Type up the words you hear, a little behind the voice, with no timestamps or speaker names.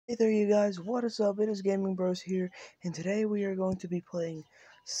Hey there you guys, what is up? It is Gaming Bros here, and today we are going to be playing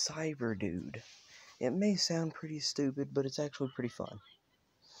Cyber Dude. It may sound pretty stupid, but it's actually pretty fun.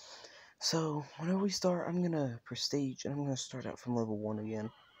 So, whenever we start, I'm gonna prestige, and I'm gonna start out from level 1 again.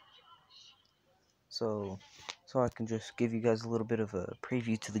 So I can just give you guys a little bit of a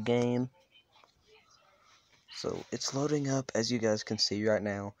preview to the game. So, it's loading up, as you guys can see right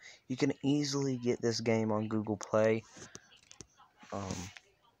now. You can easily get this game on Google Play.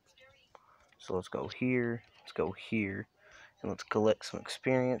 So let's go here, and let's collect some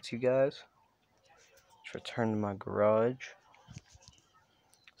experience, you guys. Let's return to my garage.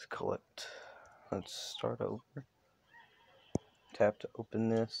 Let's start over. Tap to open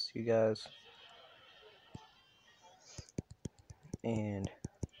this, you guys. And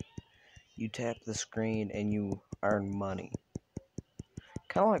you tap the screen and you earn money.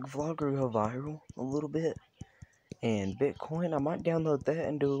 Kind of like Vlogger Go Viral a little bit. And Bitcoin, I might download that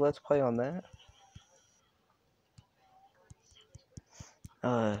and do a let's play on that.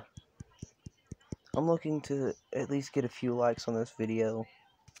 I'm looking to at least get a few likes on this video.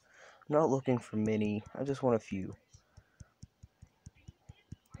 I'm not looking for many, I just want a few.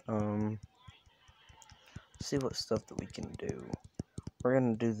 See what stuff that we can do. We're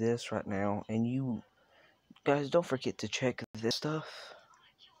gonna do this right now, and you guys don't forget to check this stuff.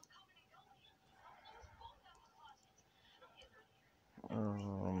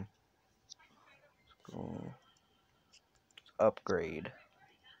 Let's upgrade.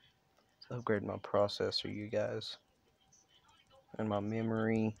 Let's upgrade my processor, you guys, and my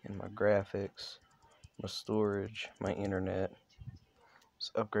memory, and my graphics, my storage, my internet.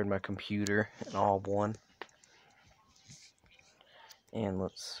 Let's upgrade my computer and all one. And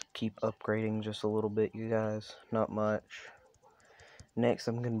let's keep upgrading just a little bit, you guys. Not much. Next,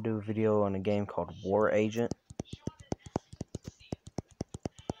 I'm gonna do a video on a game called War Agent.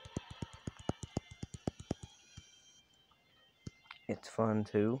 It's fun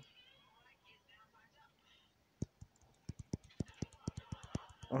too.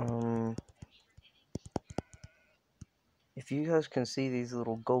 If you guys can see these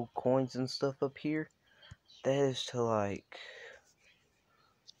little gold coins and stuff up here, that is to like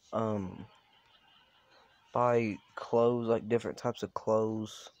buy clothes, like different types of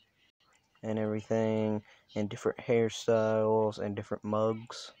clothes and everything, and different hairstyles and different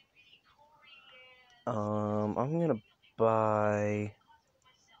mugs. I'm gonna buy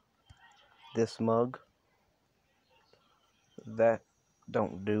this mug. That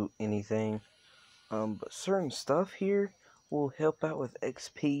don't do anything. But certain stuff here will help out with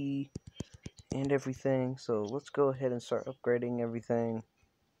XP and everything. So let's go ahead and start upgrading everything.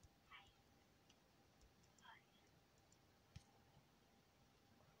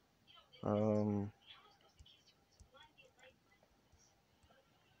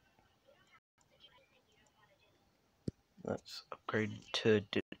 Let's upgrade to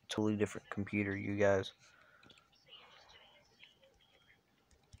a totally different computer, you guys.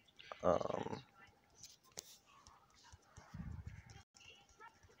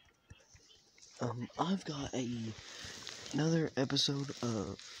 I've got another episode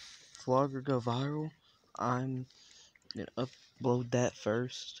of Vlogger Go Viral. I'm gonna upload that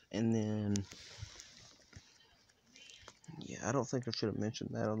first, and then, yeah, I don't think I should have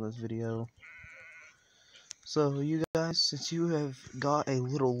mentioned that on this video. So, you guys, since you have got a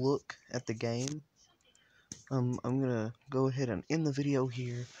little look at the game, I'm gonna go ahead and end the video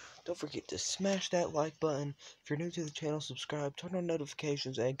here. Don't forget to smash that like button. If you're new to the channel, subscribe, turn on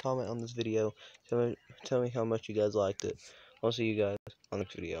notifications, and comment on this video. Tell me how much you guys liked it. I'll see you guys on the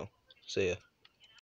next video. See ya.